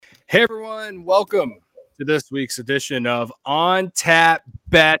Hey everyone, welcome to this week's edition of On Tap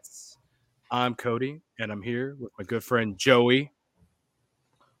Bets. I'm Cody, and I'm here with my good friend Joey.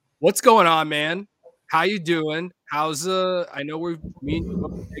 What's going on, man? How you doing? How's I know me and you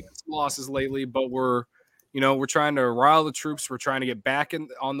both taking some losses lately, but we're trying to rile the troops. We're trying to get back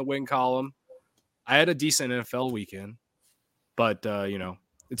on the win column. I had a decent NFL weekend, but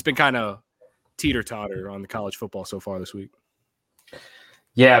it's been kind of teeter-totter on the college football so far this week.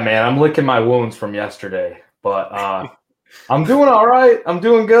 Yeah, man, I'm licking my wounds from yesterday, but I'm doing all right. I'm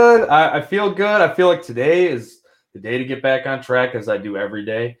doing good. I feel good. I feel like today is the day to get back on track, as I do every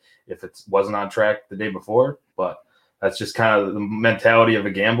day if it wasn't on track the day before. But that's just kind of the mentality of a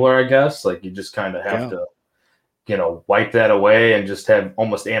gambler, I guess. Like, you just kind of have to, wipe that away and just have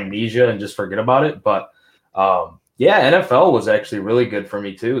almost amnesia and just forget about it. But NFL was actually really good for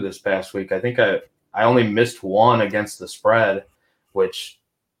me too this past week. I think I only missed one against the spread, which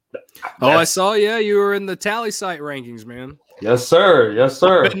I saw. Yeah, you were in the tally site rankings, man. Yes, sir. Yes,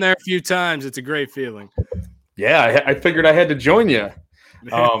 sir. Been there a few times. It's a great feeling. Yeah, I figured I had to join you.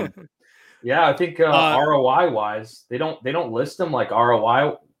 Yeah, I think ROI wise, they don't list them like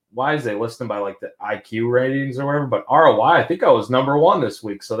ROI wise. They list them by like the IQ ratings or whatever. But ROI, I think I was number one this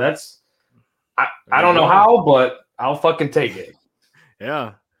week. So that's I don't know how, but I'll fucking take it.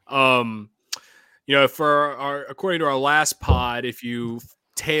 Yeah. According to our last pod, if you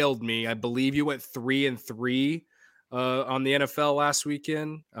tailed me, I believe you went 3-3 on the NFL last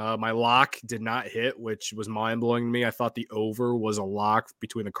weekend. My lock did not hit, which was mind-blowing to me. I thought the over was a lock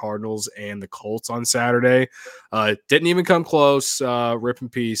between the Cardinals and the Colts on Saturday. Didn't even come close. Rip in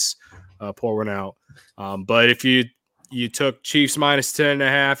peace. Pour one out. But if you took Chiefs minus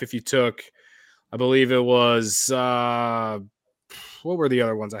 10.5, if you took, I believe it was what were the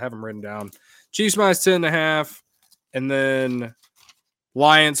other ones? I have them written down. Chiefs minus 10.5, and then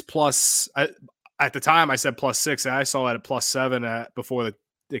Lions plus. At the time, I said +6, and I saw it at +7 before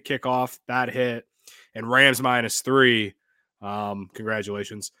the kickoff. That hit, and Rams -3.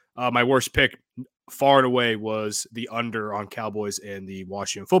 Congratulations. My worst pick, far and away, was the under on Cowboys and the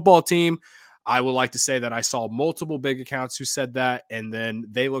Washington football team. I would like to say that I saw multiple big accounts who said that, and then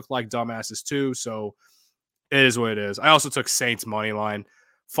they looked like dumbasses too. So it is what it is. I also took Saints money line.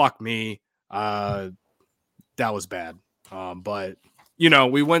 Fuck me. That was bad. But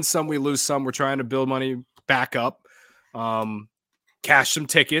we win some, we lose some. We're trying to build money back up. Cash some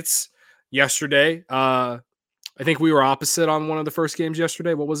tickets yesterday. I think we were opposite on one of the first games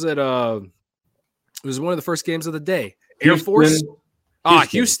yesterday. What was it? It was one of the first games of the day. Air Force.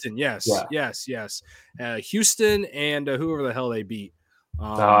 Houston. Yes. Yeah. Yes. Houston and whoever the hell they beat.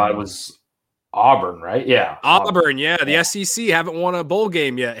 It was Auburn, right? Yeah. Auburn. Yeah. The SEC haven't won a bowl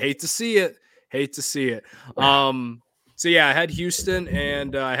game yet. Hate to see it. So, yeah, I had Houston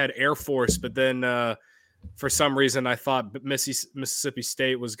and I had Air Force, but then for some reason I thought Mississippi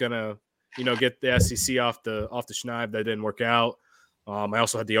State was going to, get the SEC off the schneid. That didn't work out. I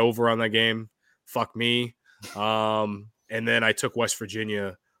also had the over on that game. Fuck me. And then I took West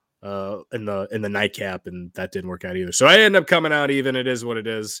Virginia in the nightcap, and that didn't work out either. So I ended up coming out even. It is what it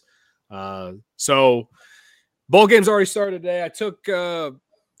is. So bowl games already started today. I took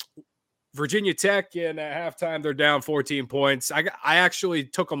Virginia Tech, and at halftime they're down 14 points. I actually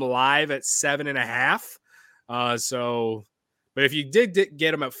took them live at 7.5. But if you did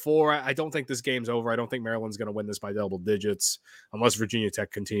get them at 4, I don't think this game's over. I don't think Maryland's going to win this by double digits unless Virginia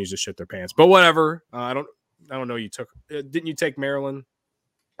Tech continues to shit their pants. But whatever. I don't know. You took didn't you take Maryland?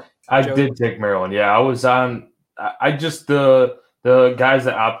 I did take Maryland. Yeah, I was on. I just the guys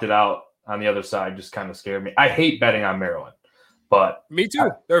that opted out on the other side just kind of scared me. I hate betting on Maryland. But me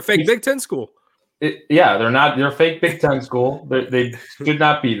too. They're a fake Big Ten school. They're not. They're a fake Big Ten school. They should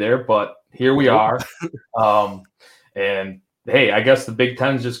not be there, but here we are. And hey, I guess the Big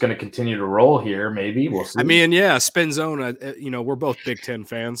Ten's just going to continue to roll here. Maybe we'll see. I mean, yeah, Spin Zone. We're both Big Ten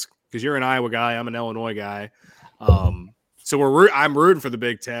fans because you're an Iowa guy. I'm an Illinois guy. So I'm rooting for the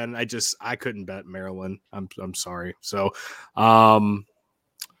Big Ten. I couldn't bet Maryland. I'm sorry. So,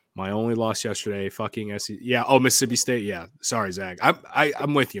 my only loss yesterday, fucking SEC. Yeah. Oh, Mississippi State. Yeah. Sorry, Zach.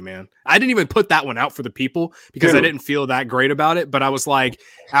 I'm with you, man. I didn't even put that one out for the people because I didn't feel that great about it. But I was like,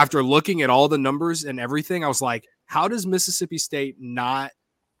 after looking at all the numbers and everything, I was like, how does Mississippi State not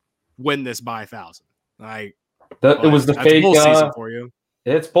win this by 1,000? Like, it was the fake bowl season for you.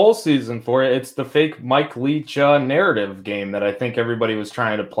 It's bowl season for it. It's the fake Mike Leach narrative game that I think everybody was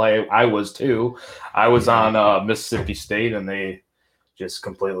trying to play. I was too. I was on Mississippi State, and they just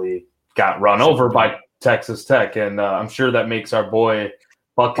completely got run over by Texas Tech. And I'm sure that makes our boy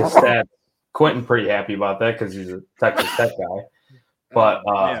Buck Estat Quentin pretty happy about that because he's a Texas Tech guy. But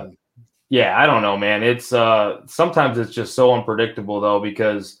Yeah, I don't know, man. It's sometimes it's just so unpredictable though,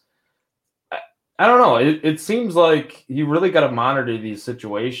 because I don't know. It seems like you really got to monitor these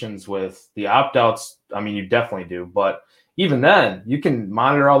situations with the opt-outs. I mean, you definitely do, but even then, you can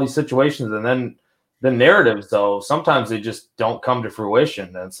monitor all these situations, and then the narratives, though, sometimes they just don't come to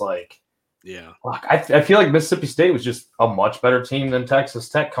fruition. And it's like, Yeah, fuck, I feel like Mississippi State was just a much better team than Texas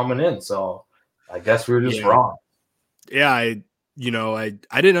Tech coming in. So I guess we were just wrong. Yeah, I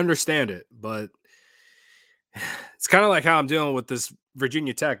didn't understand it, but it's kind of like how I'm dealing with this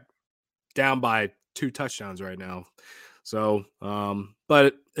Virginia Tech down by 2 touchdowns right now. So,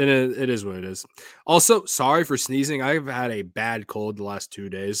 but it is what it is. Also, sorry for sneezing. I've had a bad cold the last 2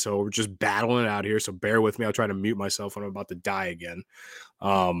 days, so we're just battling it out here. So bear with me. I'll try to mute myself when I'm about to die again.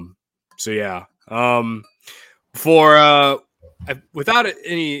 So yeah.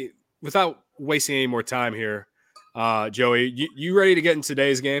 Without wasting any more time here, Joey, you ready to get in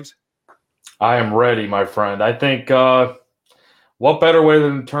today's games? I am ready, my friend. I think what better way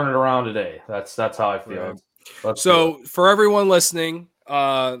than to turn it around today? That's how I feel. Right. So for everyone listening,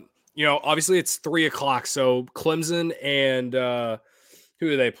 obviously it's 3:00. So Clemson and who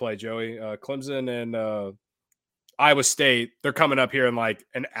do they play, Joey? Clemson and Iowa State. They're coming up here in like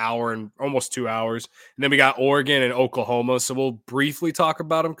an hour and almost 2 hours. And then we got Oregon and Oklahoma. So we'll briefly talk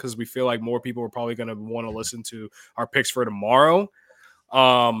about them because we feel like more people are probably going to want to listen to our picks for tomorrow.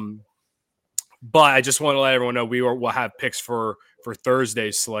 But I just want to let everyone know we'll have picks for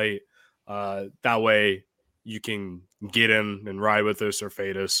Thursday's slate. That way you can get in and ride with us or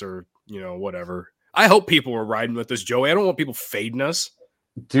fade us or, whatever. I hope people are riding with us, Joey. I don't want people fading us.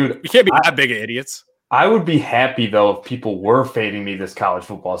 Dude, we can't be that big of idiots. I would be happy, though, if people were fading me this college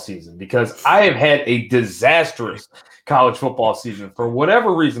football season because I have had a disastrous college football season. For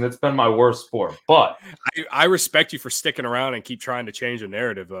whatever reason, it's been my worst sport. But I respect you for sticking around and keep trying to change the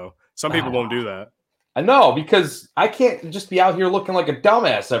narrative, though. Some people won't do that. I know, because I can't just be out here looking like a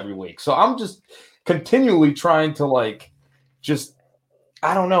dumbass every week. So I'm just continually trying to, just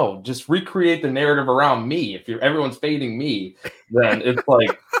recreate the narrative around me. If everyone's fading me, then it's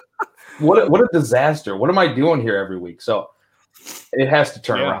like, what a disaster. What am I doing here every week? So it has to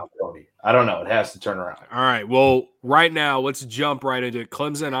turn around, Cody. I don't know. It has to turn around. All right. Well, right now, let's jump right into it.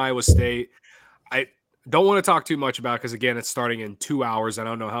 Clemson, Iowa State. I don't want to talk too much about it because, again, it's starting in 2 hours. I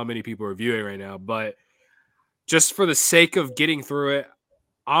don't know how many people are viewing right now, but just for the sake of getting through it,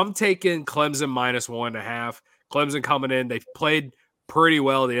 I'm taking Clemson -1.5. Clemson coming in. They've played pretty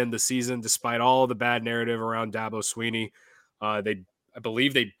well at the end of the season despite all the bad narrative around Dabo Swinney. I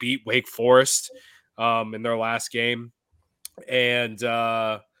believe they beat Wake Forest in their last game. And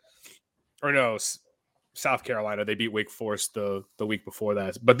South Carolina. They beat Wake Forest the week before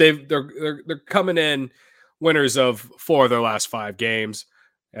that. But they're coming in winners of 4 of their last 5 games.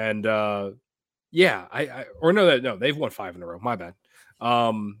 And they've won 5 in a row. My bad.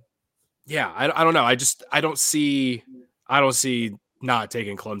 I don't know. I don't see not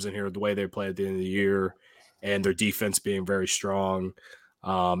taking Clemson here the way they played at the end of the year and their defense being very strong.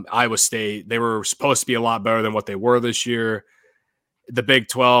 Iowa State, they were supposed to be a lot better than what they were this year. The Big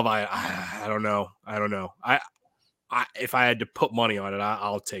 12, I don't know. If I had to put money on it,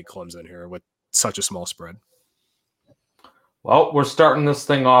 I'll take Clemson here with such a small spread. Well, we're starting this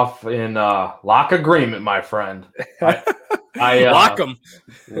thing off in lock agreement, my friend. Lock them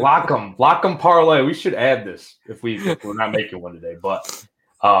parlay. We should add this if we're not making one today, but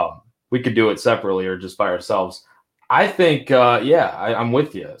we could do it separately or just by ourselves. I think, I'm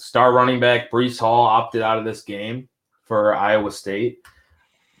with you. Star running back Breece Hall opted out of this game for Iowa State.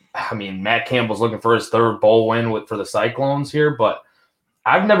 I mean, Matt Campbell's looking for his 3rd bowl win for the Cyclones here, but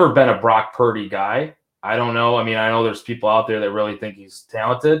I've never been a Brock Purdy guy. I don't know. I mean, I know there's people out there that really think he's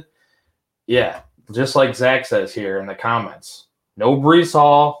talented. Yeah, just like Zach says here in the comments. No Breece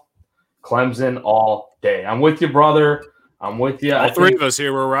Hall, Clemson all day. I'm with you, brother. I'm with you. All 3 of us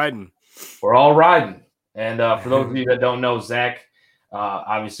here, we're riding. We're all riding. And for those of you that don't know, Zach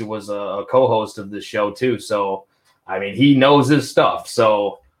obviously was a co-host of this show too. So, I mean, he knows his stuff.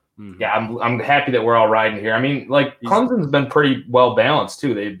 So, yeah, I'm happy that we're all riding here. I mean, Clemson's been pretty well balanced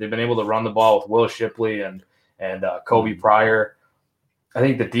too. They've been able to run the ball with Will Shipley and Kobe Pryor. I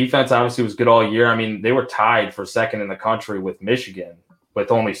think the defense obviously was good all year. I mean, they were tied for 2nd in the country with Michigan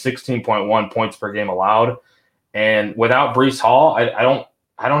with only 16.1 points per game allowed. And without Breece Hall, I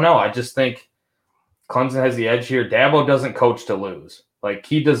don't know. I just think Clemson has the edge here. Dabo doesn't coach to lose.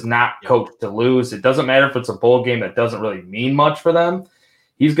 He does not coach to lose. It doesn't matter if it's a bowl game that doesn't really mean much for them.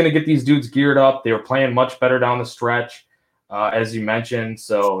 He's going to get these dudes geared up. They were playing much better down the stretch, as you mentioned.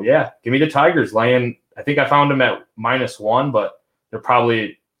 So, yeah, give me the Tigers laying. I think I found them at -1, but they're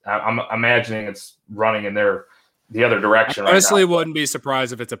probably I'm imagining it's running in the other direction. I honestly right now. wouldn't be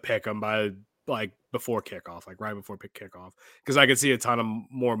surprised if it's a pick 'em by like before kickoff, like right before kickoff, because I could see a ton of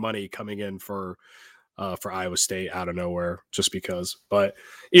more money coming in for Iowa State out of nowhere just because. But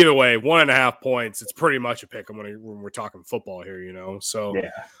either way, 1.5 points, it's pretty much a pick 'em when we're talking football here, you know. So Yeah,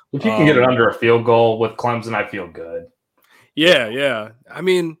 if you can get it under a field goal with Clemson, I feel good. Yeah. I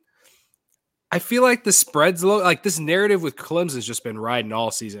mean, I feel like the spreads look like this narrative with Clemson has just been riding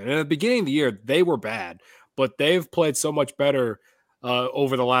all season. And at the beginning of the year, they were bad, but they've played so much better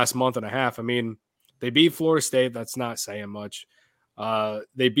over the last month and a half. I mean, they beat Florida State. That's not saying much.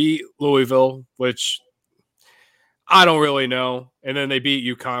 They beat Louisville, which I don't really know. And then they beat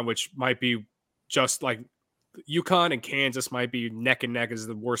UConn, which might be just like UConn and Kansas might be neck and neck as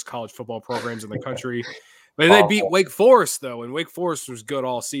the worst college football programs in the country. But they beat Wake Forest, though, and Wake Forest was good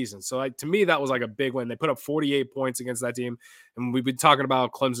all season. So, to me, that was like a big win. They put up 48 points against that team, and we've been talking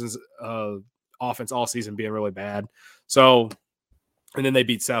about Clemson's offense all season being really bad. So, and then they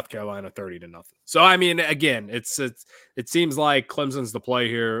beat South Carolina 30-0. So, I mean, again, it seems like Clemson's the play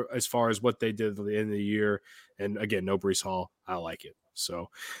here as far as what they did at the end of the year. And again, no Breece Hall. I like it. So,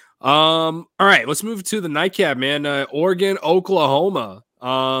 all right, let's move to the nightcap, man. Oregon, Oklahoma.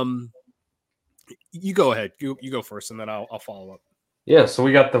 You go ahead. You go first, and then I'll follow up. Yeah, so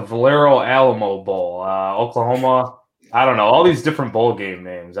we got the Valero Alamo Bowl, Oklahoma. I don't know, all these different bowl game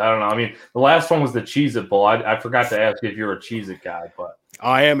names. I don't know. I mean, the last one was the Cheez-It Bowl. I forgot to ask you if you're a Cheez-It guy, but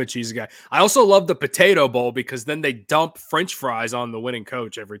I am a Cheez-It guy. I also love the Potato Bowl because then they dump French fries on the winning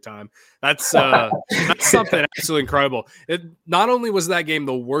coach every time. That's something absolutely incredible. It not only was that game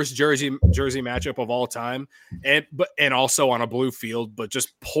the worst jersey matchup of all time, and also on a blue field, but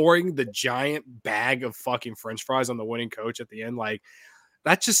just pouring the giant bag of fucking French fries on the winning coach at the end, like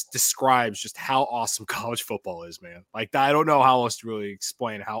that just describes just how awesome college football is, man. Like I don't know how else to really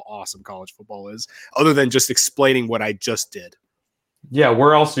explain how awesome college football is, other than just explaining what I just did. Yeah,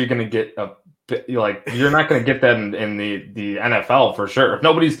 where else are you going to get you're not going to get that in the NFL for sure.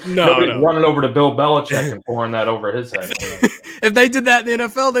 Nobody's running over to Bill Belichick and pouring that over his head. If they did that in the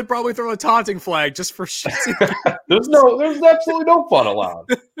NFL, they'd probably throw a taunting flag just for shit. There's absolutely no fun allowed.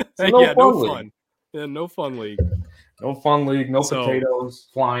 No fun. Yeah, no fun league. No fun league. No potatoes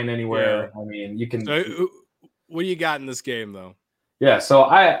flying anywhere. Yeah. I mean, you can. So, what do you got in this game, though? Yeah, so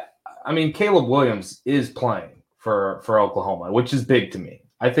I mean, Caleb Williams is playing for Oklahoma, which is big to me.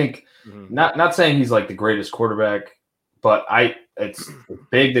 I think not saying he's like the greatest quarterback, but it's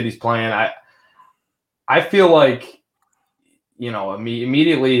big that he's playing. I feel like, you know,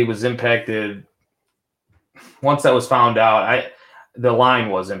 immediately he was impacted. Once that was found out, the line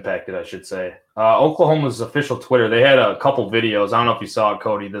was impacted, I should say. Oklahoma's official Twitter, they had a couple videos. I don't know if you saw it,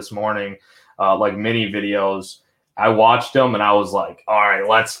 Cody, this morning, like mini videos. I watched them and I was like, all right,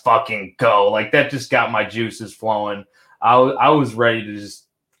 let's fucking go. Like that just got my juices flowing. I was ready to just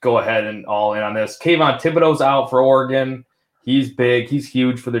go ahead and all in on this. Kayvon Thibodeau's out for Oregon. He's big. He's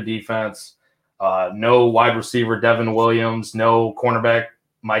huge for their defense. No wide receiver, Devin Williams. No cornerback,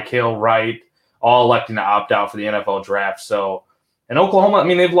 Mykael Wright. All electing to opt out for the NFL draft. So, and Oklahoma, I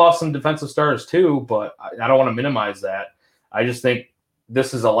mean, they've lost some defensive starters too, but I don't want to minimize that. I just think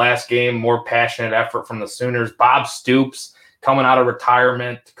this is a last game, more passionate effort from the Sooners. Bob Stoops coming out of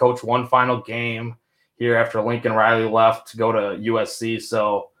retirement to coach one final game here after Lincoln Riley left to go to USC.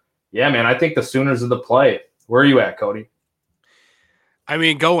 So, yeah, man, I think the Sooners are the play. Where are you at, Cody? I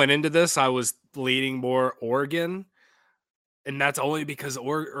mean, going into this, I was leaning more Oregon, and that's only because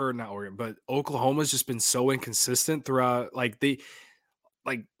Oklahoma's just been so inconsistent throughout. Like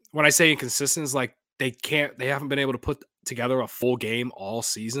when I say inconsistent, is like they haven't been able to put together a full game all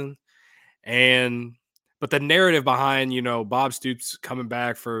season. But the narrative behind, you know, Bob Stoops coming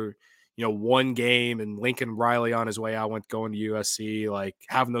back for, you know, one game and Lincoln Riley on his way out going to USC, like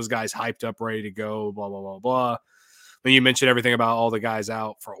having those guys hyped up, ready to go, blah, blah, blah, blah. When you mentioned everything about all the guys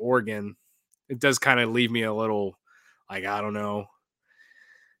out for Oregon, it does kind of leave me a little like, I don't know.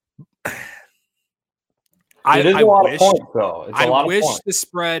 It is a lot of points, though. I wish the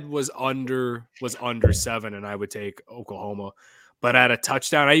spread was under 7, and I would take Oklahoma. But at a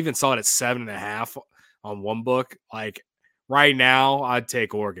touchdown, I even saw it at 7.5 on one book. Like right now, I'd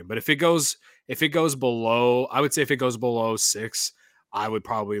take Oregon. But if it goes below, I would say if it goes below 6, I would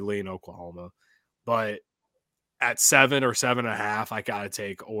probably lean Oklahoma. But at 7 or 7.5, I gotta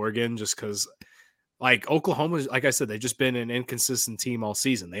take Oregon just because. Like Oklahoma, like I said, they've just been an inconsistent team all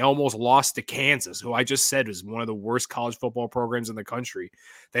season. They almost lost to Kansas, who I just said is one of the worst college football programs in the country.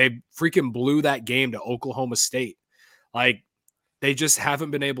 They freaking blew that game to Oklahoma State. Like they just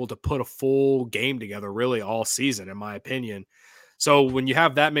haven't been able to put a full game together really all season, in my opinion. So when you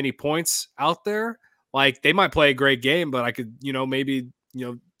have that many points out there, like they might play a great game, but I could, maybe,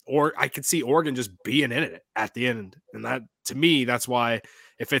 or I could see Oregon just being in it at the end. And that, to me, that's why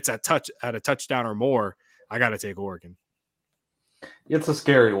if it's at a touchdown or more, I got to take Oregon. It's a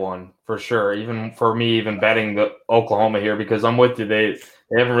scary one for sure. Even for me, even betting the Oklahoma here, because I'm with you. They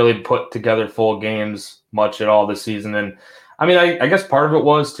haven't really put together full games much at all this season. And I mean, I guess part of it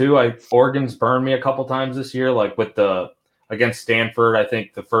was too, Oregon's burned me a couple times this year, like against Stanford. I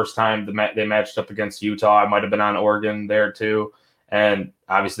think the first time they matched up against Utah, I might have been on Oregon there too. And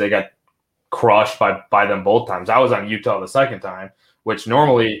obviously they got crushed by them both times. I was on Utah the second time, which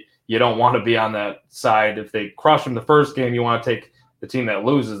normally you don't want to be on that side. If they crush them the first game, you want to take the team that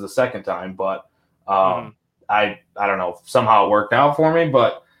loses the second time. But I don't know, somehow it worked out for me.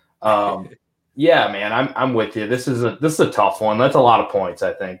 But yeah, man, I'm with you. This is a tough one. That's a lot of points,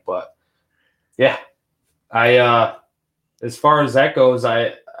 I think. But yeah, as far as that goes,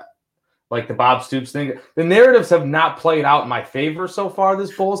 I like the Bob Stoops thing. The narratives have not played out in my favor so far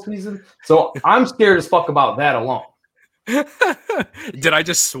this bowl season. So I'm scared as fuck about that alone. Did I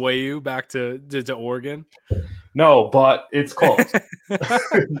just sway you back to Oregon? No, but it's close.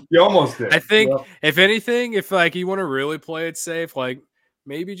 You almost did. I think if anything, if like you want to really play it safe, like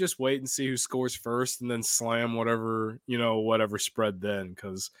maybe just wait and see who scores first and then slam whatever spread then,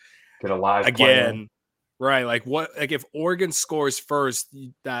 because get a live again. Plan. Right, like if Oregon scores first,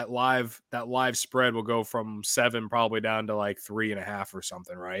 that live spread will go from 7 probably down to like 3.5 or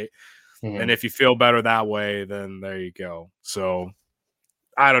something, right? Mm-hmm. And if you feel better that way, then there you go. So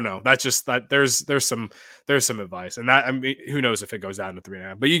I don't know. That's just that there's some advice, and that, I mean, who knows if it goes down to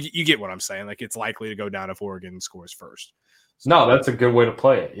 3.5? But you get what I'm saying. Like it's likely to go down if Oregon scores first. So, no, that's a good way to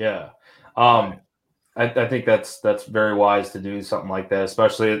play it. Yeah. I think that's very wise to do something like that,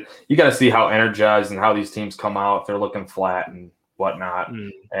 especially you got to see how energized and how these teams come out if they're looking flat and whatnot.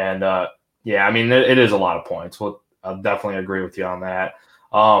 And yeah, I mean, it is a lot of points. Well, I'll definitely agree with you on that.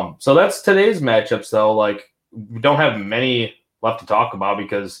 So that's today's matchups, though. Like we don't have many left to talk about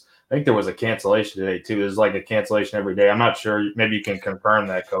because I think there was a cancellation today too. There's like a cancellation every day. I'm not sure. Maybe you can confirm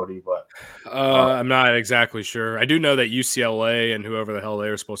that, Cody, but I'm not exactly sure. I do know that UCLA and whoever the hell they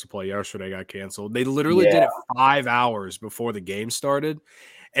were supposed to play yesterday got canceled. They literally did it 5 hours before the game started.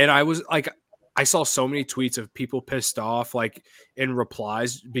 And I was like, I saw so many tweets of people pissed off, like in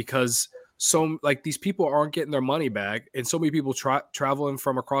replies, because these people aren't getting their money back. And so many people traveling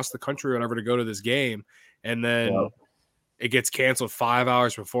from across the country or whatever to go to this game. And then it gets canceled 5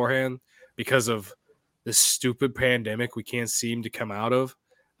 hours beforehand because of this stupid pandemic we can't seem to come out of.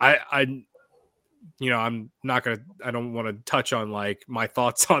 I'm not going to, I don't want to touch on like my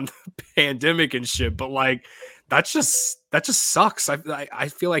thoughts on the pandemic and shit, but like, that just sucks. I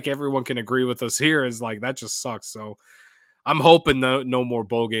feel like everyone can agree with us here is like, that just sucks. So I'm hoping no more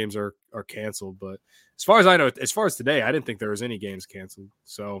bowl games are canceled, but as far as I know, as far as today, I didn't think there was any games canceled.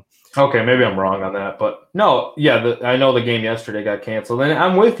 So okay, maybe I'm wrong on that, but no, yeah, I know the game yesterday got canceled, and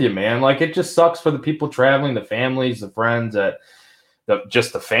I'm with you, man. Like it just sucks for the people traveling, the families, the friends,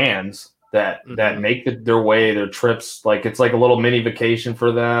 just the fans that make their way, their trips. Like it's like a little mini vacation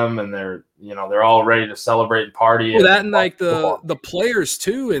for them, and they're all ready to celebrate and party. Well, that and like the players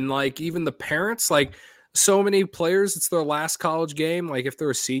too, and like even the parents, like. So many players, it's their last college game. Like if they're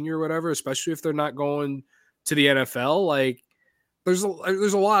a senior or whatever, especially if they're not going to the NFL, like there's a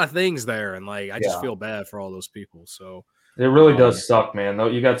lot of things there. And like, I just feel bad for all those people. So it really does suck, man. Though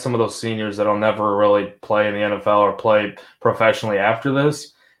you got some of those seniors that'll never really play in the NFL or play professionally after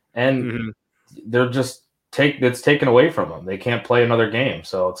this. And they're just it's taken away from them. They can't play another game.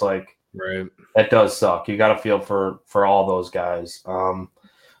 So it's like, right. That does suck. You got to feel for all those guys.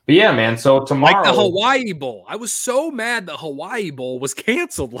 But yeah, man, so tomorrow... Like the Hawaii Bowl. I was so mad the Hawaii Bowl was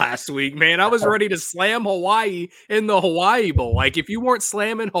canceled last week, man. I was ready to slam Hawaii in the Hawaii Bowl. Like, if you weren't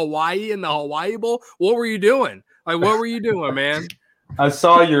slamming Hawaii in the Hawaii Bowl, what were you doing? Like, what were you doing, man? I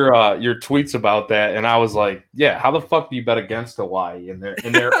saw your tweets about that, and I was like, yeah, how the fuck do you bet against Hawaii in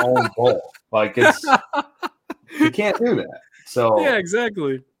their own bowl? Like, you can't do that. So yeah,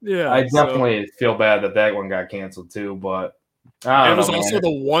 exactly. Yeah, I definitely feel bad that one got canceled too, but... It was also the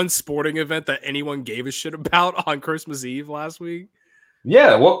one sporting event that anyone gave a shit about on Christmas Eve last week.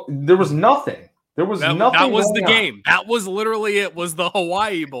 Yeah, well, there was nothing. There was nothing. That was the game. That was literally it. Was the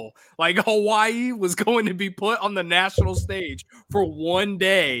Hawaii Bowl. Like Hawaii was going to be put on the national stage for one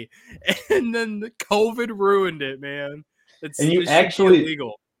day, and then the COVID ruined it, man. You actually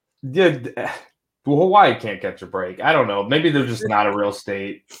illegal. Did. Well, Hawaii can't catch a break. I don't know. Maybe they're just not a real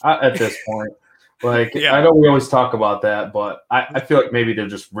state at this point. Like, I know we always talk about that, but I feel like maybe they're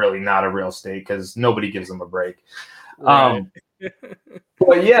just really not a real state because nobody gives them a break. Right.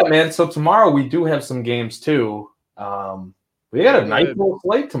 But yeah, man. So tomorrow we do have some games too. We got a nice little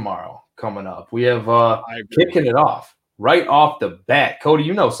slate tomorrow coming up. We have kicking it off right off the bat. Cody,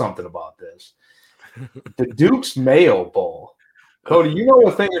 you know something about this. The Duke's Mayo Bowl. Cody, you know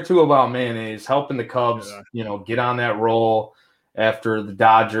a thing or two about mayonnaise, helping the Cubs, get on that roll after the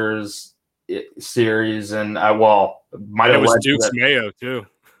Dodgers series. And it was Duke's Mayo too.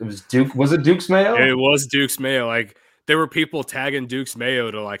 It was Duke. Was it Duke's Mayo? It was Duke's Mayo. Like there were people tagging Duke's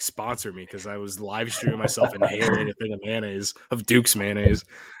Mayo to like sponsor me because I was live streaming myself inhaling a thing of mayonnaise, of Duke's mayonnaise.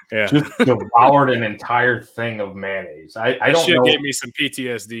 Yeah, just devoured an entire thing of mayonnaise. I don't know. Gave me some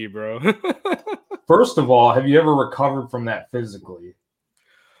PTSD, bro. First of all, have you ever recovered from that physically?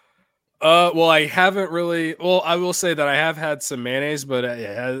 Well, I haven't really. Well, I will say that I have had some mayonnaise, but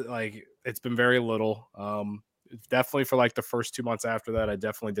it's been very little. Definitely for like the first 2 months after that, I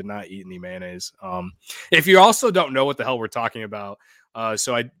definitely did not eat any mayonnaise. If you also don't know what the hell we're talking about,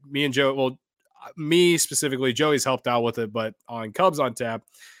 me and Joe, well, me specifically, Joey's helped out with it, but on Cubs on Tap,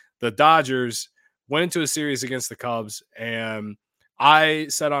 the Dodgers went into a series against the Cubs, and I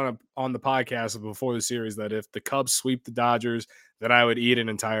said on the podcast before the series that if the Cubs sweep the Dodgers, that I would eat an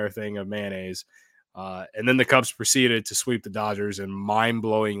entire thing of mayonnaise. And then the Cubs proceeded to sweep the Dodgers in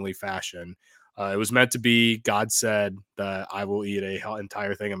mind-blowingly fashion. It was meant to be. God said that I will eat an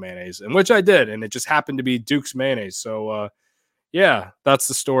entire thing of mayonnaise, and which I did, and it just happened to be Duke's mayonnaise. So, yeah, that's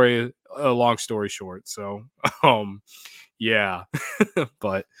the story. A long story short. So, yeah.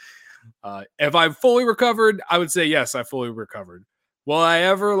 But if I've fully recovered, I would say yes, I fully recovered. Will I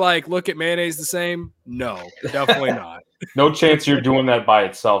ever look at mayonnaise the same? No, definitely not. No chance you're doing that by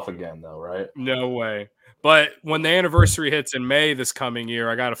itself again, though, right? No way. But when the anniversary hits in May this coming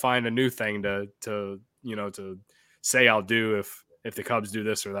year, I got to find a new thing to say I'll do if the Cubs do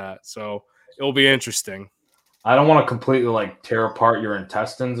this or that. So it'll be interesting. I don't want to completely tear apart your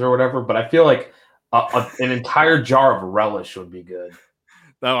intestines or whatever, but I feel like an entire jar of relish would be good.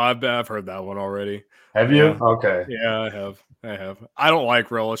 No, I've heard that one already. Have you? Okay. Yeah, I have. I don't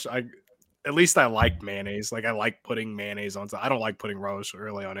like relish. At least I like mayonnaise. I like putting mayonnaise on. I don't like putting relish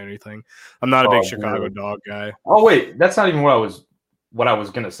really on anything. I'm not a big Chicago dog guy. Oh wait, that's not even what I was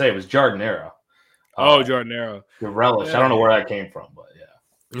gonna say. It was Giardiniera. Giardiniera. The relish. Yeah. I don't know where that came from, but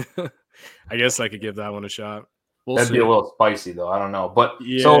yeah. I guess I could give that one a shot. That'd be a little spicy though. I don't know, but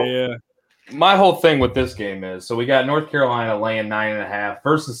my whole thing with this game is we got North Carolina laying 9.5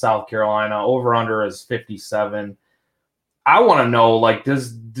 versus South Carolina. Over under is 57. I want to know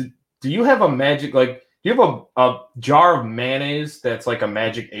do you have a magic do you have a jar of mayonnaise that's like a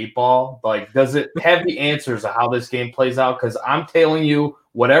magic 8-ball? Does it have the answers of how this game plays out? Because I'm telling you,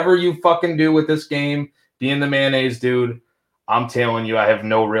 whatever you fucking do with this game, being the mayonnaise dude, I'm telling you, I have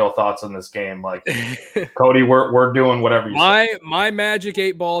no real thoughts on this game. Cody, we're doing whatever you say. My magic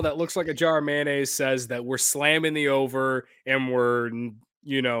 8-ball that looks like a jar of mayonnaise says that we're slamming the over and we're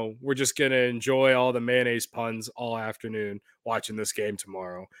just gonna enjoy all the mayonnaise puns all afternoon watching this game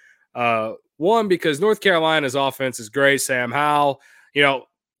tomorrow. One, because North Carolina's offense is great. Sam Howell,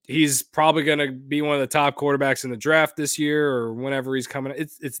 he's probably going to be one of the top quarterbacks in the draft this year or whenever he's coming.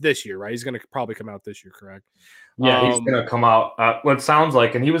 It's this year, right? He's going to probably come out this year, correct? Yeah, he's going to come out. What it sounds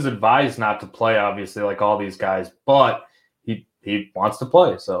like, and he was advised not to play, obviously, like all these guys, but he wants to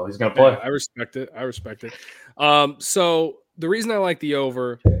play, so he's going to play. Yeah, I respect it. So the reason I like the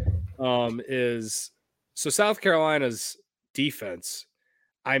over is South Carolina's defense.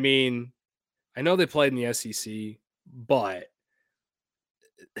 I mean, I know they played in the SEC, but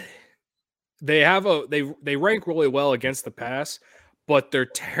they rank really well against the pass, but they're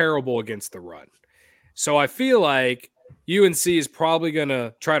terrible against the run. So I feel like UNC is probably going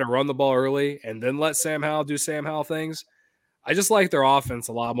to try to run the ball early and then let Sam Howell do Sam Howell things. I just like their offense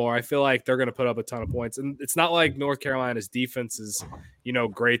a lot more. I feel like they're going to put up a ton of points. And it's not like North Carolina's defense is,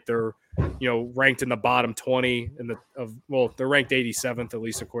 great. They're, ranked in the bottom 20 they're ranked 87th, at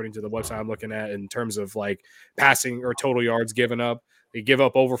least according to the website I'm looking at, in terms of passing or total yards given up. They give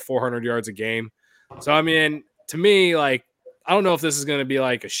up over 400 yards a game. So, I mean, to me, I don't know if this is going to be a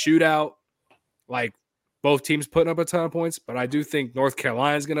shootout, both teams putting up a ton of points, but I do think North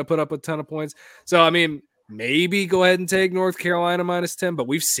Carolina is going to put up a ton of points. So, I mean, maybe go ahead and take North Carolina -10, but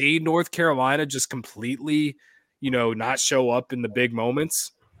we've seen North Carolina just completely, not show up in the big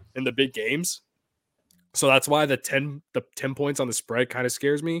moments, in the big games. So that's why the 10 points on the spread kind of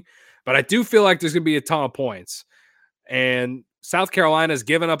scares me. But I do feel like there's going to be a ton of points. And South Carolina's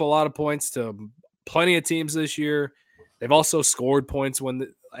given up a lot of points to plenty of teams this year. They've also scored points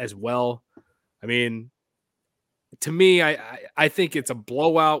as well. I mean, to me, I think it's a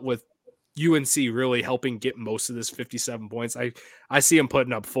blowout with UNC really helping get most of this 57 points. I see them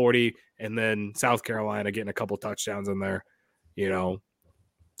putting up 40 and then South Carolina getting a couple touchdowns in there,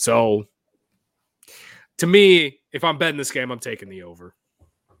 So to me, if I'm betting this game, I'm taking the over.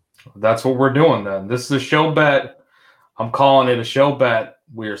 That's what we're doing then. This is a show bet. I'm calling it a show bet.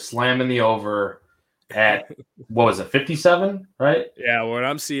 We're slamming the over at, what was it, 57, right? Yeah, what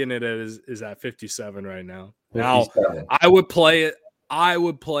I'm seeing it is at 57 right now. 57. Now, I would play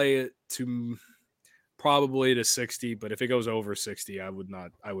it to probably to 60, but if it goes over 60, I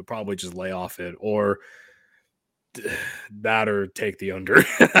would probably just lay off it or take the under.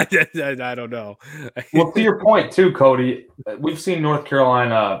 I don't know. Well, to your point too, Cody, we've seen North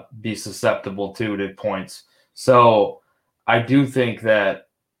Carolina be susceptible to points. So I do think that,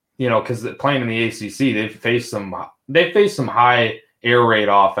 because playing in the ACC, they've faced some high air raid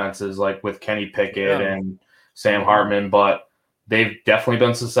offenses like with Kenny Pickett and Sam Hartman, but they've definitely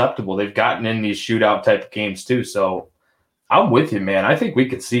been susceptible. They've gotten in these shootout type of games too. So I'm with you, man. I think we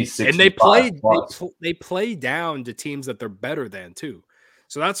could see 65. And they play down to teams that they're better than too.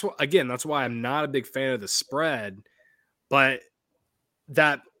 So that's why I'm not a big fan of the spread, but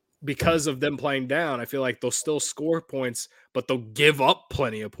that because of them playing down, I feel like they'll still score points, but they'll give up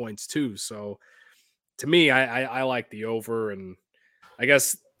plenty of points too. So to me, I like the over, and I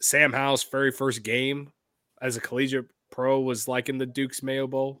guess Sam Howell's very first game as a collegiate pro was like in the Duke's Mayo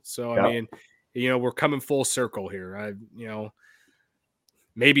Bowl. So, I mean, we're coming full circle here.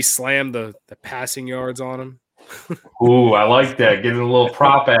 Maybe slam the passing yards on him. Ooh, I like that. Getting a little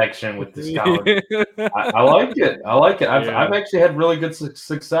prop action with this college. I like it. I've actually had really good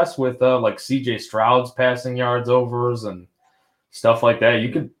success with like CJ Stroud's passing yards overs and stuff like that.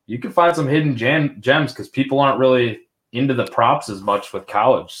 You could find some hidden gems because people aren't really into the props as much with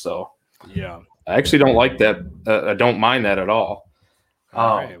college. So yeah, I actually don't like that. I don't mind that at all.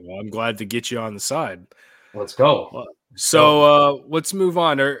 All right. Well, I'm glad to get you on the side. Let's go. So let's move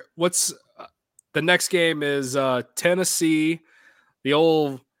on. What's the next game is Tennessee, the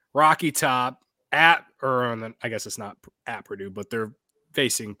old Rocky Top I guess it's not at Purdue, but they're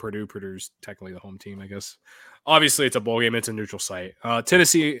facing Purdue. Purdue's technically the home team, I guess. Obviously, it's a bowl game. It's a neutral site.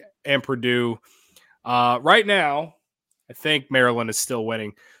 Tennessee and Purdue. Right now, I think Maryland is still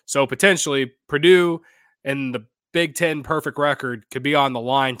winning. So potentially Purdue and the Big Ten perfect record could be on the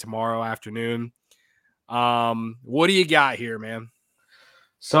line tomorrow afternoon. What do you got here, man?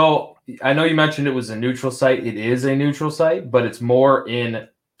 So I know you mentioned it was a neutral site. It is a neutral site, but it's more in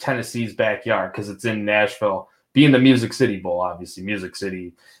Tennessee's backyard because it's in Nashville, being the Music City Bowl, obviously. Music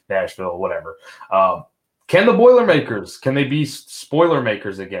City, Nashville, whatever. Can the Boilermakers, can they be spoiler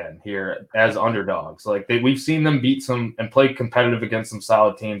makers again here as underdogs? Like we've seen them beat some and play competitive against some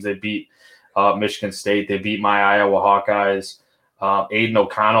solid teams. They beat Michigan State. They beat my Iowa Hawkeyes. Aiden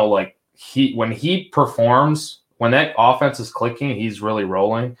O'Connell, when he performs, when that offense is clicking, he's really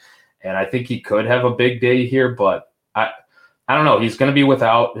rolling. And I think he could have a big day here, but I don't know. He's going to be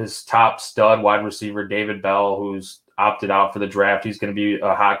without his top stud wide receiver, David Bell, who's opted out for the draft. He's going to be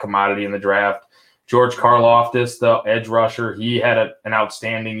a hot commodity in the draft. George Karlaftis, the edge rusher, he had an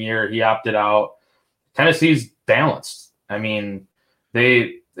outstanding year. He opted out. Tennessee's balanced. I mean,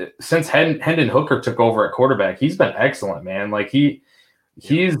 since Hendon Hooker took over at quarterback, he's been excellent, man. He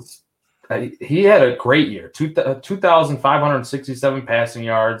had a great year. 2,567 passing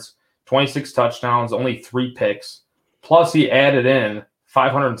yards, 26 touchdowns, only 3 picks. Plus, he added in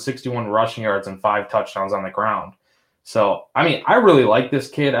 561 rushing yards and 5 touchdowns on the ground. So, I mean, I really like this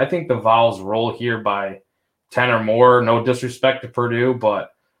kid. I think the Vols roll here by 10 or more. No disrespect to Purdue,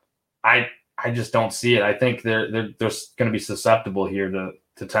 but I just don't see it. I think they're going to be susceptible here to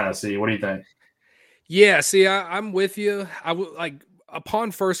Tennessee. What do you think? Yeah, see, I'm with you. I would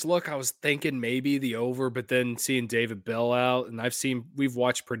upon first look, I was thinking maybe the over, but then seeing David Bell out, and we've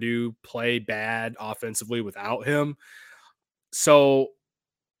watched Purdue play bad offensively without him. So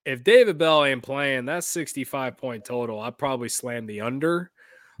if David Bell ain't playing, that's 65-point total. I'd probably slam the under.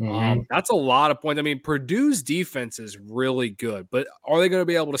 Mm-hmm. That's a lot of points. I mean, Purdue's defense is really good, but are they going to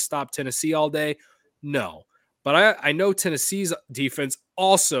be able to stop Tennessee all day? No. But I know Tennessee's defense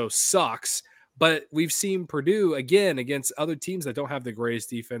also sucks. But we've seen Purdue, again, against other teams that don't have the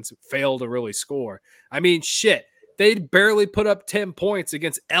greatest defense, fail to really score. I mean, shit, they barely put up 10 points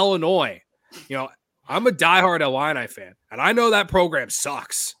against Illinois. I'm a diehard Illini fan, and I know that program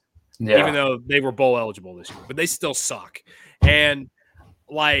sucks, even though they were bowl eligible this year. But they still suck. And,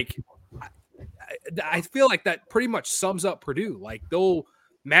 I feel like that pretty much sums up Purdue. They'll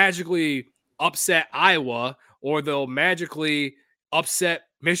magically upset Iowa, or they'll magically upset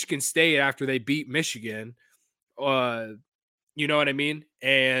Michigan State after they beat Michigan. You know what I mean?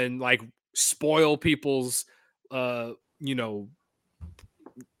 And spoil people's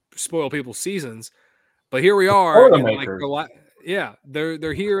spoil people's seasons. But here we are.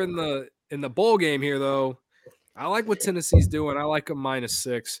 They're here in the bowl game here though. I like what Tennessee's doing. I like a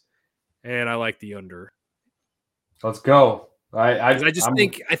 -6, and I like the under. Let's go. I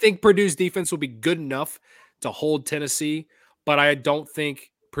think Purdue's defense will be good enough to hold Tennessee, but I don't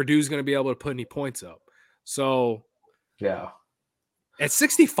think Purdue's going to be able to put any points up. So, yeah, at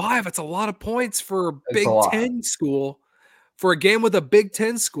 65, it's a lot of points for a Big Ten school. For a game with a Big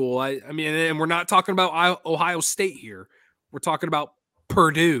Ten school, I mean, and we're not talking about Ohio State here. We're talking about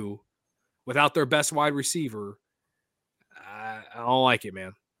Purdue without their best wide receiver. I don't like it,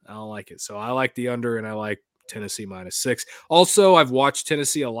 man. I don't like it. So I like the under, and I like Tennessee -6. Also, I've watched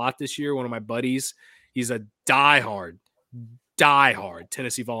Tennessee a lot this year. One of my buddies, he's a diehard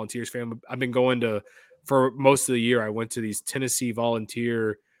Tennessee Volunteers fan. I've been going to, for most of the year, I went to these Tennessee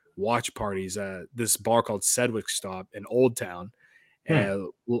Volunteer watch parties at this bar called Sedgwick Stop in Old Town. And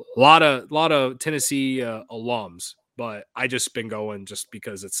a lot of Tennessee alums, but I just been going just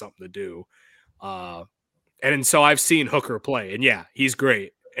because it's something to do. And so I've seen Hooker play, and yeah, he's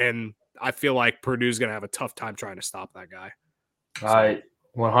great. And I feel like Purdue's going to have a tough time trying to stop that guy. So. I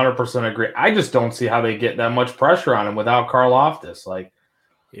 100% agree. I just don't see how they get that much pressure on him without Karlaftis. Like,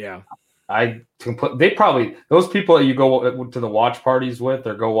 yeah, those people that you go to the watch parties with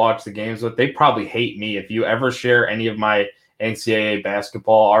or go watch the games with, they probably hate me if you ever share any of my NCAA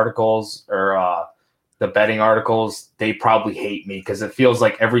basketball articles or the betting articles. They probably hate me because it feels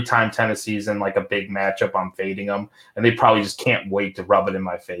like every time Tennessee's in like a big matchup, I'm fading them, and they probably just can't wait to rub it in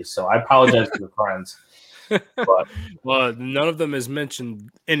my face. So I apologize to the friends. But, well, none of them has mentioned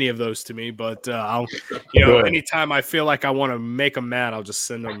any of those to me, but I'll, anytime I feel like I want to make them mad, I'll just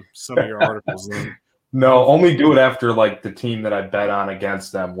send them some of your articles. No, only do it after like the team that I bet on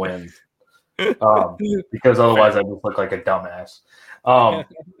against them wins, because otherwise I just look like a dumbass.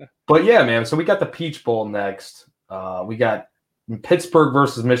 But yeah, man. So we got the Peach Bowl next. We got Pittsburgh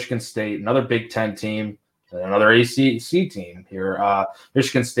versus Michigan State, another Big Ten team. Another ACC team here.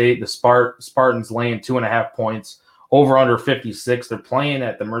 Michigan State, the Spartans laying 2.5 points, over under 56. They're playing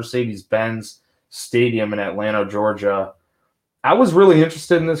at the Mercedes-Benz Stadium in Atlanta, Georgia. I was really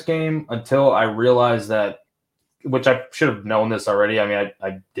interested in this game until I realized that, which I should have known this already. I mean,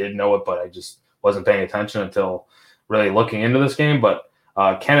 I did know it, but I just wasn't paying attention until really looking into this game. But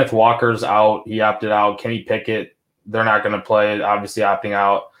Kenneth Walker's out. He opted out. Kenny Pickett, they're not going to play, obviously opting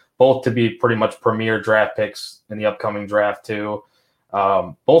out. Both to be pretty much premier draft picks in the upcoming draft too.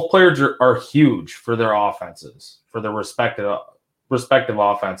 Both players are huge for their offenses, for their respective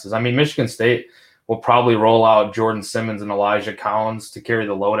offenses. I mean, Michigan State will probably roll out Jordan Simmons and Elijah Collins to carry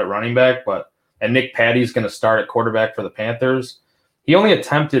the load at running back, and Nick Patty's going to start at quarterback for the Panthers. He only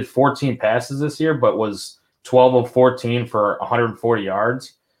attempted 14 passes this year, but was 12 of 14 for 140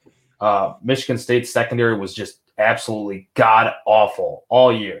 yards. Michigan State's secondary was just absolutely god awful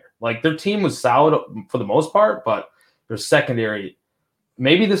all year. Like, their team was solid for the most part, but their secondary,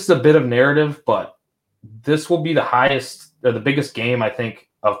 maybe this is a bit of narrative, but this will be the highest or the biggest game, I think,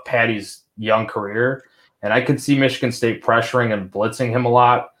 of Patty's young career. And I could see Michigan State pressuring and blitzing him a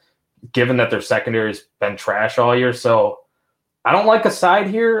lot, given that their secondary has been trash all year. So I don't like a side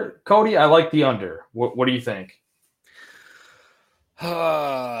here, Cody. I like the under. What do you think?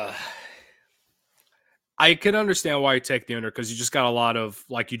 I can understand why you take the under, because you just got a lot of,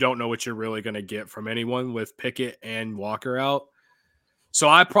 like, you don't know what you're really going to get from anyone with Pickett and Walker out. So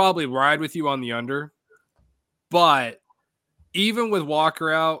I probably ride with you on the under. But even with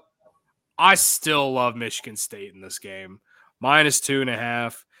Walker out, I still love Michigan State in this game.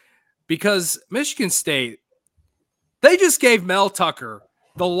 -2.5. Because Michigan State, they just gave Mel Tucker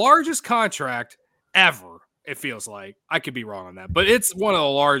the largest contract ever. It feels like. I could be wrong on that, but it's one of the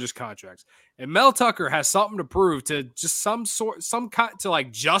largest contracts. And Mel Tucker has something to prove to just to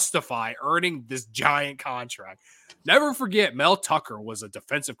like justify earning this giant contract. Never forget, Mel Tucker was a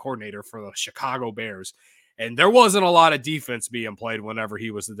defensive coordinator for the Chicago Bears, and there wasn't a lot of defense being played whenever he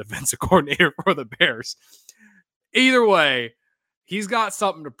was the defensive coordinator for the Bears. Either way, he's got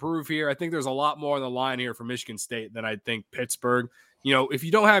something to prove here. I think there's a lot more on the line here for Michigan State than I think Pittsburgh. You know, if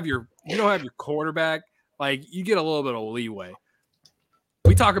you don't have your quarterback, like, you get a little bit of leeway.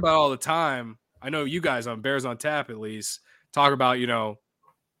 We talk about all the time. I know you guys on Bears on Tap, at least, talk about,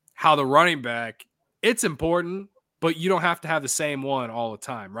 how the running back, it's important, but you don't have to have the same one all the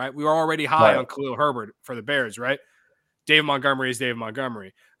time, right? We were already high on Khalil Herbert for the Bears, right? David Montgomery is David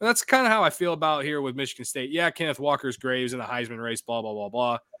Montgomery. And that's kind of how I feel about here with Michigan State. Yeah, Kenneth Walker's Graves in the Heisman race, blah, blah, blah,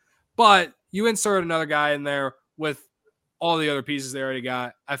 blah. But you insert another guy in there with all the other pieces they already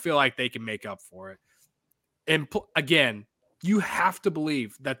got, I feel like they can make up for it. And again, you have to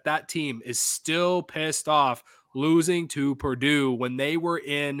believe that that team is still pissed off losing to Purdue when they were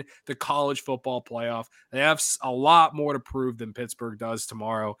in the college football playoff. They have a lot more to prove than Pittsburgh does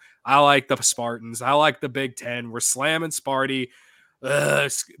tomorrow. I like the Spartans. I like the Big Ten. We're slamming Sparty.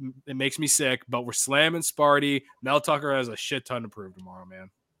 It makes me sick, but we're slamming Sparty. Mel Tucker has a shit ton to prove tomorrow,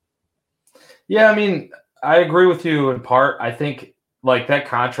 man. Yeah, I mean, I agree with you in part. I think like that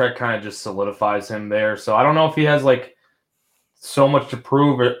contract kind of just solidifies him there. So I don't know if he has like so much to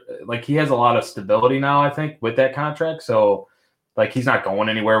prove. Like he has a lot of stability now, I think, with that contract. So like he's not going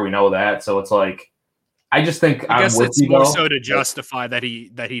anywhere. We know that. So it's like I just think I guess it's more so to justify that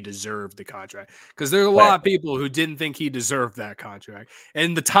he deserved the contract, because there are a lot of people who didn't think he deserved that contract,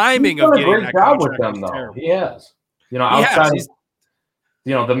 and the timing of getting that contract with them, though. Terrible. He has, outside of,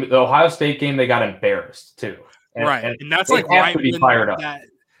 the Ohio State game, they got embarrassed too, and that's like right when fired up.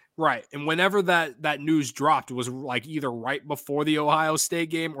 Right. And whenever that news dropped, it was like either right before the Ohio State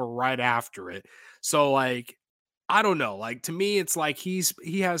game or right after it. So like, I don't know. Like to me, it's like he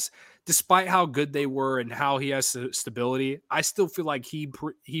has, despite how good they were and how he has stability, I still feel like he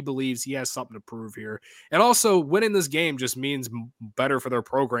believes he has something to prove here. And also winning this game just means better for their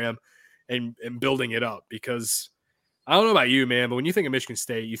program and building it up, because I don't know about you, man, but when you think of Michigan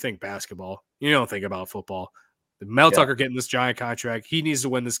State, you think basketball. You don't think about football. Mel Tucker getting this giant contract, he needs to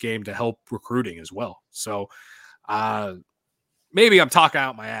win this game to help recruiting as well. So maybe I'm talking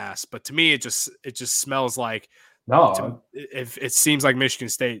out my ass, but to me, it just smells like it seems like Michigan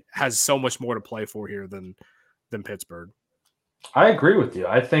State has so much more to play for here than Pittsburgh. I agree with you.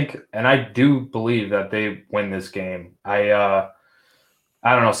 I think, and I do believe that they win this game. I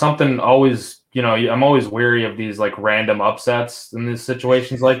don't know, something always, I'm always wary of these like random upsets in these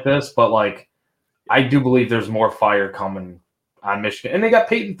situations like this, but like, I do believe there's more fire coming on Michigan. And they got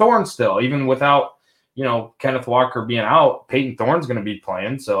Peyton Thorne still, even without, Kenneth Walker being out. Peyton Thorne's going to be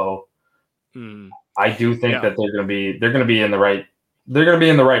playing. So I do think that they're going to be in the right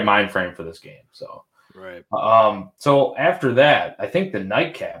mind frame for this game. So, right. So after that, I think the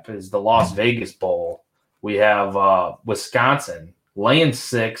nightcap is the Las Vegas Bowl. We have Wisconsin laying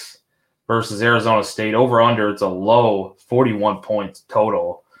 6 versus Arizona State. Over under, it's a low 41 points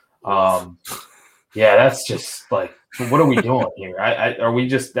total. Yeah, that's just like, what are we doing here? Are we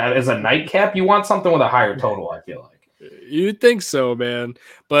just that as a nightcap? You want something with a higher total, I feel like. You'd think so, man.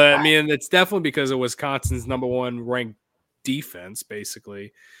 But I mean, it's definitely because of Wisconsin's number 1 ranked defense,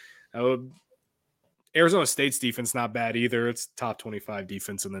 basically. Arizona State's defense not bad either. It's top 25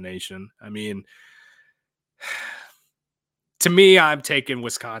 defense in the nation. I mean, to me, I'm taking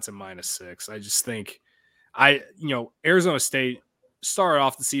Wisconsin -6. I just think Arizona State started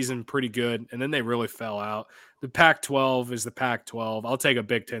off the season pretty good, and then they really fell out. The Pac-12 is the Pac-12. I'll take a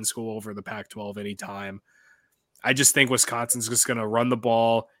Big Ten school over the Pac-12 anytime. I just think Wisconsin's just going to run the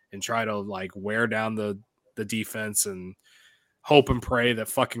ball and try to like wear down the defense and hope and pray that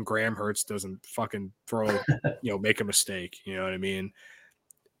fucking Graham Hurts doesn't fucking make a mistake. You know what I mean?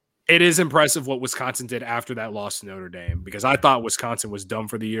 It is impressive what Wisconsin did after that loss to Notre Dame, because I thought Wisconsin was done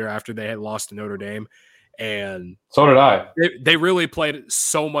for the year after they had lost to Notre Dame. And so did I. They really played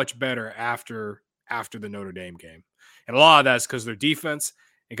so much better after the Notre Dame game. And a lot of that's because their defense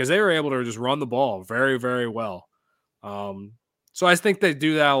and because they were able to just run the ball very, very well. So I think they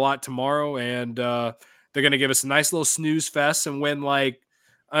do that a lot tomorrow, and they're going to give us a nice little snooze fest and win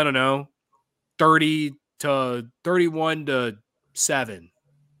 30-31-7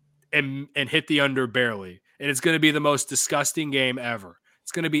 and hit the under barely. And it's going to be the most disgusting game ever.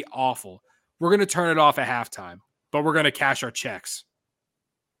 It's going to be awful. We're going to turn it off at halftime, but we're going to cash our checks.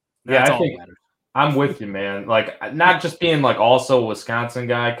 That's all that matters. I'm with you, man. Like, not just being like also a Wisconsin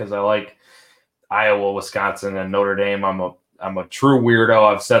guy, because I like Iowa, Wisconsin, and Notre Dame. I'm a true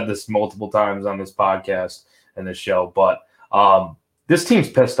weirdo. I've said this multiple times on this podcast and this show, but this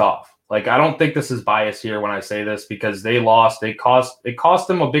team's pissed off. Like, I don't think this is bias here when I say this, because they lost. It cost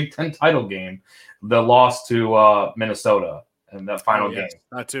them a Big Ten title game. The loss to Minnesota in that final game.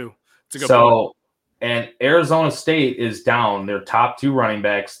 That too. So, and Arizona State is down their top 2 running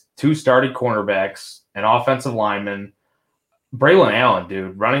backs, 2 starting cornerbacks, an offensive lineman. Braylon Allen,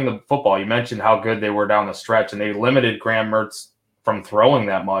 dude, running the football. You mentioned how good they were down the stretch, and they limited Graham Mertz from throwing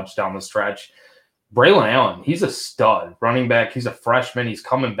that much down the stretch. Braylon Allen, he's a stud running back. He's a freshman. He's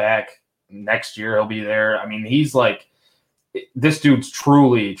coming back next year. He'll be there. I mean, he's like, this dude's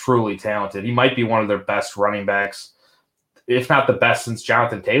truly, truly talented. He might be one of their best running backs, if not the best since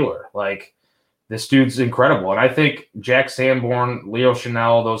Jonathan Taylor. Like, this dude's incredible. And I think Jack Sanborn, Leo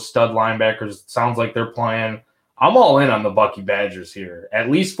Chanel, those stud linebackers, sounds like they're playing. I'm all in on the Bucky Badgers here. At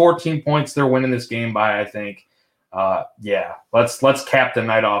least 14 points they're winning this game by, I think. Yeah, let's cap the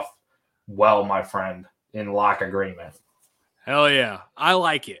night off well, my friend, in lock agreement. Hell yeah. I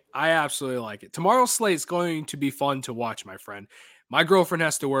like it. I absolutely like it. Tomorrow's slate is going to be fun to watch, my friend. My girlfriend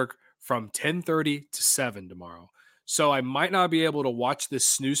has to work from 10:30 to 7 tomorrow. So I might not be able to watch this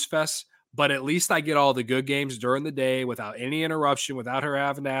snooze fest, but at least I get all the good games during the day without any interruption, without her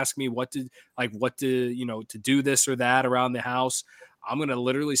having to ask me what to do this or that around the house. I'm going to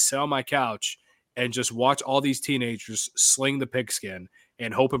literally sit on my couch and just watch all these teenagers sling the pigskin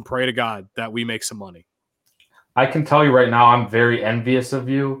and hope and pray to God that we make some money. I can tell you right now, I'm very envious of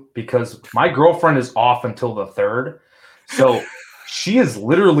you because my girlfriend is off until the 3rd. So she is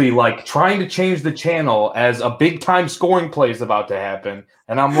literally like trying to change the channel as a big time scoring play is about to happen.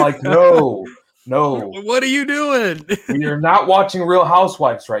 And I'm like, no. What are you doing? We are not watching Real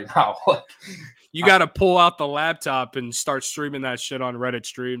Housewives right now. You got to pull out the laptop and start streaming that shit on Reddit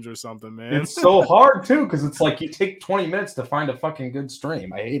streams or something, man. It's so hard, too, because it's like you take 20 minutes to find a fucking good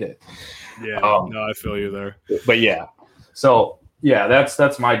stream. I hate it. Yeah, no, I feel you there. But yeah. So, yeah,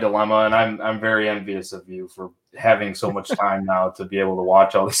 that's my dilemma, and I'm very envious of you for having so much time now to be able to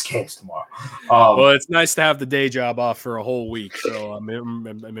watch all these games tomorrow. Well, it's nice to have the day job off for a whole week, so I'm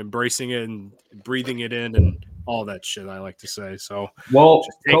embracing it and breathing it in and all that shit I like to say. So, well,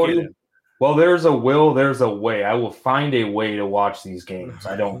 Cody, well, there's a will, there's a way. I will find a way to watch these games.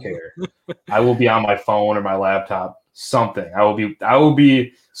 I don't care. I will be on my phone or my laptop, something. I will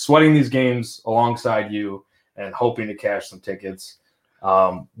be sweating these games alongside you and hoping to cash some tickets.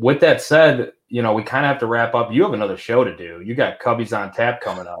 With that said, we kind of have to wrap up. You have another show to do. You got Cubbies on Tap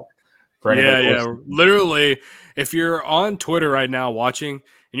coming up. Yeah. Literally, if you're on Twitter right now watching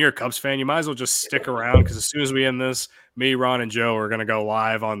and you're a Cubs fan, you might as well just stick around because as soon as we end this, me, Ron, and Joe are going to go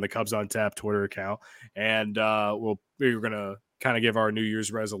live on the Cubs on Tap Twitter account, and we're going to kind of give our New Year's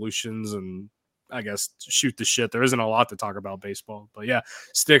resolutions and I guess shoot the shit. There isn't a lot to talk about baseball, but yeah,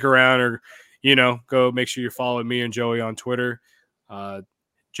 stick around or go make sure you're following me and Joey on Twitter.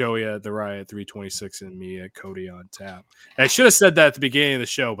 Joey at the Riot 326 and me at Cody on Tap. I should have said that at the beginning of the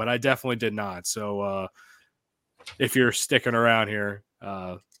show, but I definitely did not. So if you're sticking around here,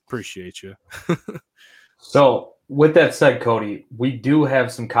 appreciate you. So with that said, Cody, we do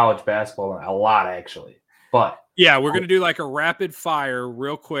have some college basketball, a lot actually, but yeah, we're going to do like a rapid fire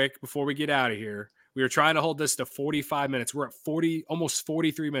real quick before we get out of here. We were trying to hold this to 45 minutes. We're at almost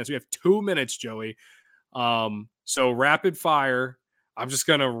 43 minutes. We have 2 minutes, Joey. So rapid fire. I'm just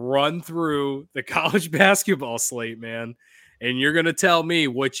going to run through the college basketball slate, man. And you're going to tell me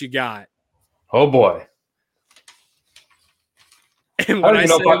what you got. Oh, boy. And when I don't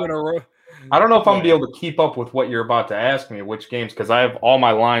know if I'm going to be able to keep up with what you're about to ask me, which games, because I have all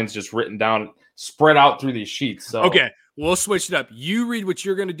my lines just written down, spread out through these sheets. So okay, we'll switch it up. You read what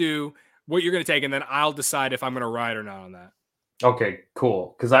you're going to do, what you're going to take, and then I'll decide if I'm going to ride or not on that. Okay,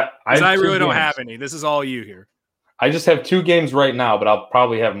 cool. Because I really don't have any. This is all you here. I just have 2 games right now, but I'll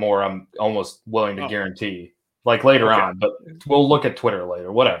probably have more. I'm almost willing to guarantee, like later on. But we'll look at Twitter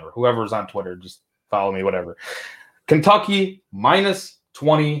later. Whatever. Whoever's on Twitter, just follow me. Whatever. Kentucky minus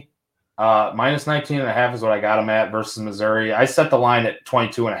 20, minus 19.5 is what I got them at versus Missouri. I set the line at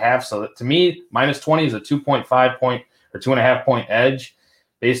 22.5. So that, to me, minus 20 is a 2.5 point or 2.5 point edge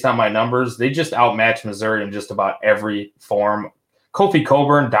based on my numbers. They just outmatched Missouri in just about every form. Kofi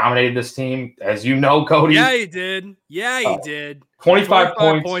Coburn dominated this team, as you know, Cody. Yeah, he did. 25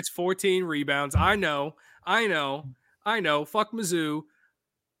 points, 14 rebounds. I know. Fuck Mizzou.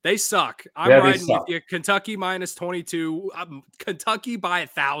 They suck. I'm riding with you. Kentucky minus 22. Kentucky by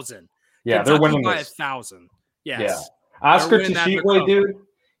 1,000. Yeah, Kentucky they're winning by this. 1,000. Yes. Yeah. Oscar Tshiebwe, dude,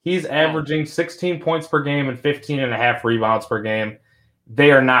 he's averaging 16 points per game and 15.5 rebounds per game.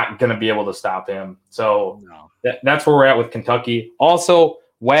 They are not going to be able to stop him. So that's where we're at with Kentucky. Also,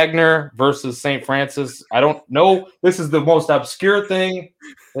 Wagner versus St. Francis. I don't know. This is the most obscure thing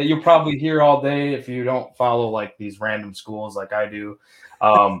that you'll probably hear all day if you don't follow like these random schools like I do.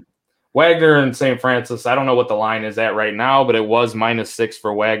 Wagner and St. Francis, I don't know what the line is at right now, but it was -6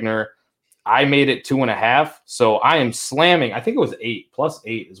 for Wagner. I made it 2.5, so I am slamming. I think it was 8 +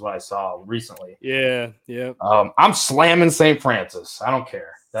 8 is what I saw recently. Yeah. I'm slamming St. Francis. I don't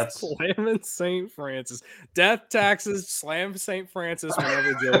care. That's slamming St. Francis. Death taxes. Slam St. Francis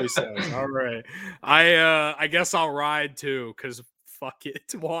whenever Joey says. All right. I guess I'll ride too because fuck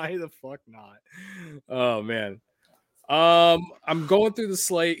it. Why the fuck not? Oh man. I'm going through the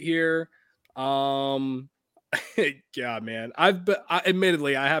slate here. God, man,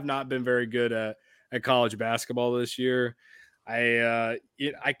 admittedly I have not been very good at college basketball this year. I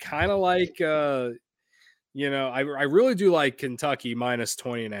kind of like I really do like Kentucky minus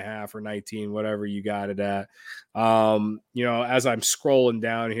 20.5 or 19, whatever you got it at. As I'm scrolling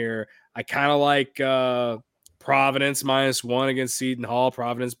down here, I kind of like Providence -1 against Seton Hall.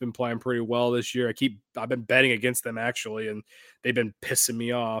 Providence been playing pretty well this year. I've been betting against them actually, and they've been pissing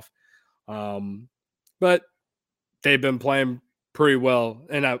me off. But they've been playing pretty well.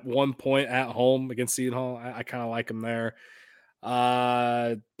 And at one point at home against Seton Hall, I kind of like them there.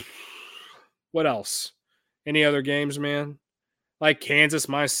 What else? Any other games, man? Like Kansas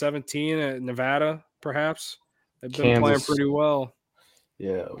 -17 at Nevada, perhaps. They've been playing pretty well.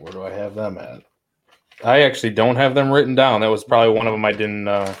 Yeah, where do I have them at? I actually don't have them written down. That was probably one of them I didn't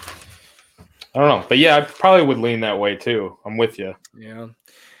I don't know. But yeah, I probably would lean that way too. I'm with you. Yeah.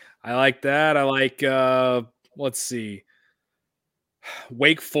 I like that. I like let's see.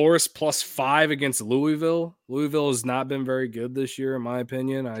 Wake Forest +5 against Louisville. Louisville has not been very good this year, in my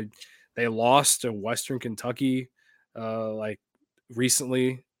opinion. They lost to Western Kentucky like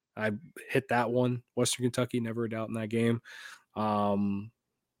recently. I hit that one. Western Kentucky, never a doubt in that game.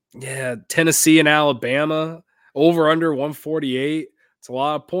 Tennessee and Alabama, over under 148. It's a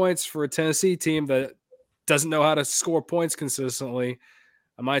lot of points for a Tennessee team that doesn't know how to score points consistently.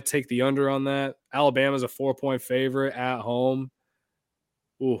 I might take the under on that. Alabama's a 4-point favorite at home.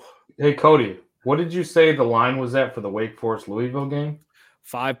 Ooh. Hey, Cody, what did you say the line was at for the Wake Forest Louisville game?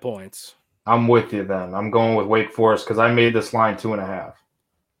 5 points. I'm with you then. I'm going with Wake Forest because I made this line 2.5.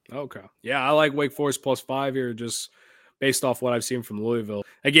 Okay. Yeah, I like Wake Forest +5 here just based off what I've seen from Louisville.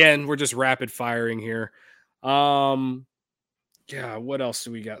 Again, we're just rapid firing here. What else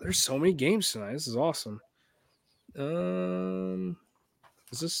do we got? There's so many games tonight. This is awesome. This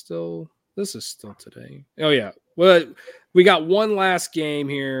is still today. Oh, yeah. Well, we got one last game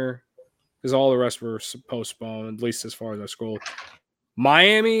here because all the rest were postponed, at least as far as I scrolled.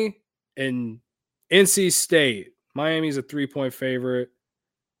 Miami and NC State. Miami's a 3-point favorite.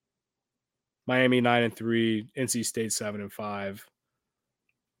 Miami 9-3, NC State 7-5.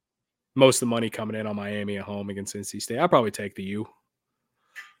 Most of the money coming in on Miami at home against NC State. I'll probably take the U.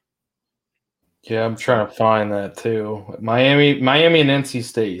 Yeah, I'm trying to find that too. Miami and NC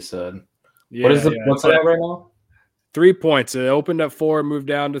State, you said. Yeah, what's that right now? 3 points. It opened at 4, moved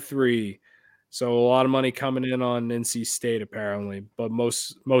down to 3. So a lot of money coming in on NC State apparently, but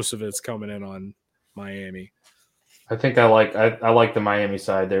most of it's coming in on Miami. I think I like the Miami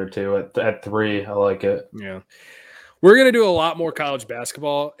side there too. At 3, I like it. Yeah. We're going to do a lot more college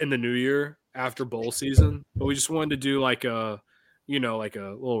basketball in the new year after bowl season, but we just wanted to do like a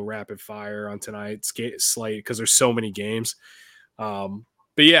little rapid fire on tonight's slate because there's so many games. But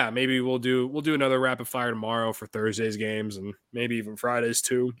yeah, maybe we'll do another rapid fire tomorrow for Thursday's games and maybe even Fridays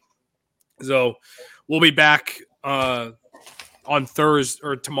too. So we'll be back on Thursday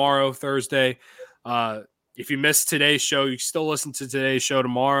or tomorrow, Thursday. If you missed today's show, you can still listen to today's show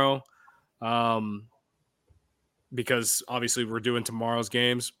tomorrow. Because obviously we're doing tomorrow's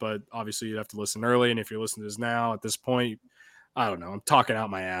games, but obviously you'd have to listen early. And if you're listening to this now at this point, I don't know. I'm talking out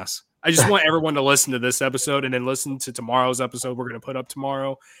my ass. I just want everyone to listen to this episode and then listen to tomorrow's episode we're going to put up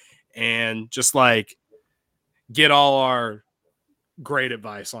tomorrow and just like get all our great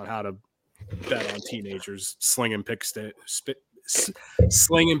advice on how to bet on teenagers slinging pigskins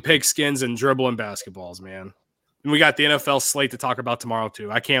and dribbling basketballs, man. And we got the NFL slate to talk about tomorrow too.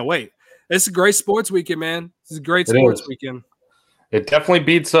 I can't wait. It's a great sports weekend, man. This is a great sports weekend. It definitely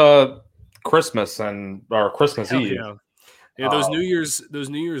beats Christmas or Christmas Eve. Yeah, those New Year's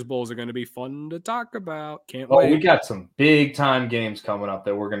bowls are going to be fun to talk about. Can't wait. We got some big time games coming up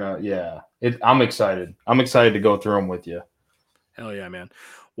that we're gonna. Yeah, I'm excited. I'm excited to go through them with you. Hell yeah, man.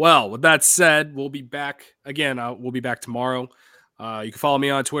 Well, with that said, we'll be back again. We'll be back tomorrow. You can follow me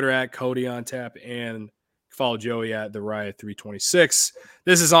on Twitter at Cody on Tap and follow Joey at the Riot 326.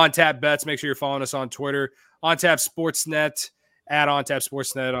 This is On Tap Bets. Make sure you're following us on Twitter, On Tap Sportsnet, at On Tap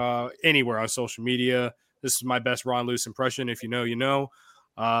Sportsnet, anywhere on social media. This is my best Ron Luce impression. If you know, you know.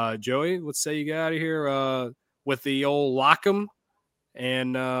 Joey, let's say you get out of here with the old lock 'em,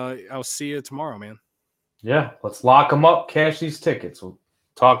 and I'll see you tomorrow, man. Yeah, let's lock them up, cash these tickets. We'll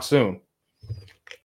talk soon.